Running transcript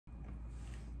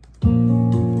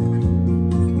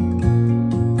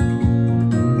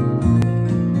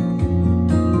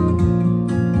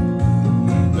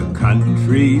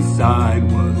outside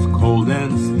was cold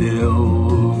and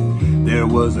still. There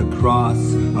was a cross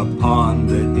upon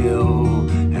the hill,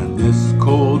 and this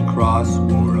cold cross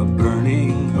wore a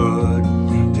burning hood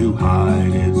to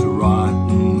hide its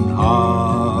rotten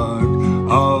heart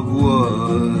of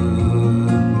wood.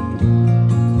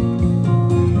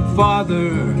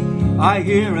 Father, I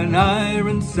hear an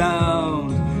iron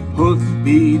sound, hoof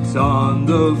beats on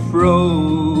the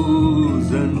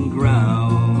frozen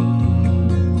ground.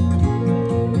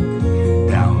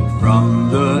 Down from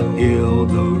the hill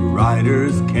the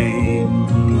riders came.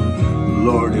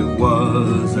 Lord, it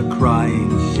was a crying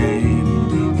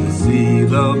shame to see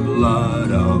the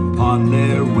blood upon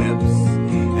their whips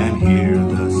and hear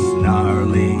the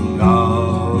snarling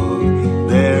of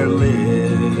their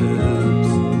lips.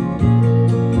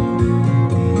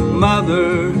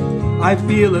 Mother, I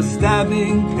feel a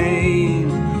stabbing pain.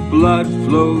 Blood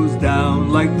flows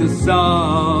down like the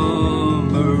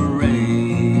summer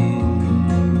rain.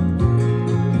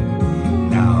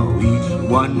 Now each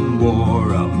one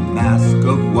wore a mask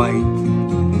of white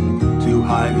to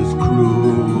hide his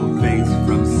cruel face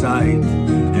from sight,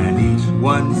 and each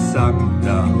one sucked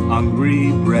a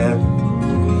hungry breath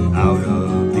out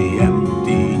of the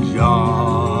empty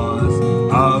jaws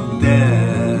of death.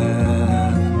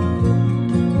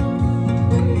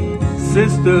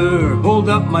 Sister, hold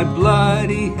up my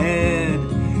bloody head.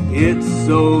 It's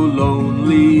so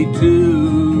lonely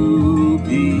to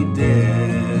be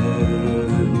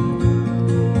dead.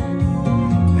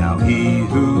 Now he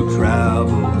who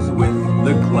travels with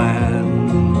the Klan,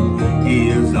 he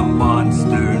is a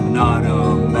monster, not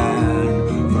a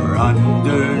man. For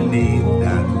underneath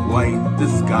that white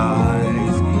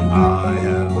disguise, I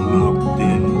have looked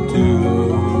into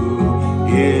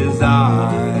his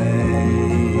eyes.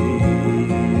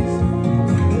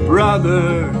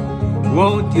 Brother,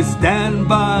 won't you stand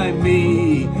by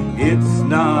me? It's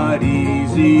not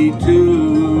easy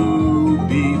to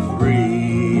be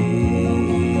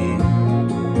free.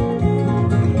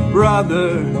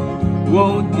 Brother,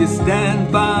 won't you stand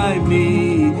by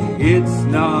me? It's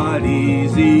not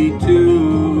easy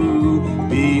to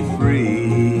be free.